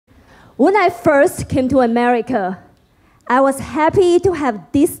When I first came to America, I was happy to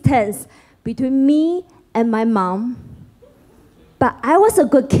have distance between me and my mom. But I was a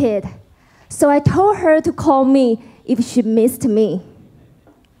good kid, so I told her to call me if she missed me.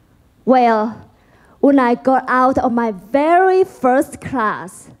 Well, when I got out of my very first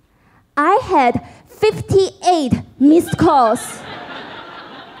class, I had 58 missed calls.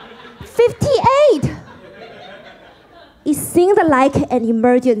 58! It seemed like an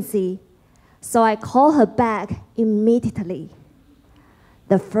emergency, so I called her back immediately.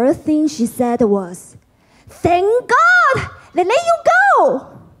 The first thing she said was, "Thank God they let you go!"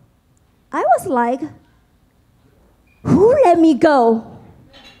 I was like, "Who let me go?"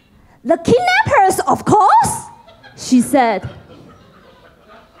 "The kidnappers, of course," she said.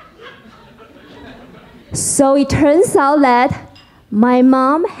 So it turns out that my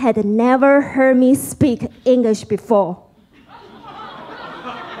mom had never heard me speak English before.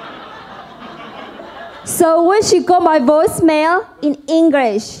 So when she got my voicemail in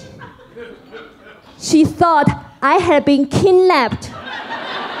English, she thought I had been kidnapped.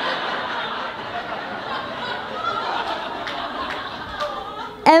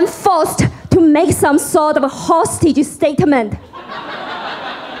 And forced to make some sort of a hostage statement.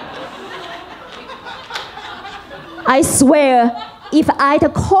 I swear, if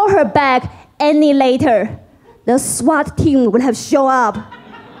I'd called her back any later, the SWAT team would have shown up.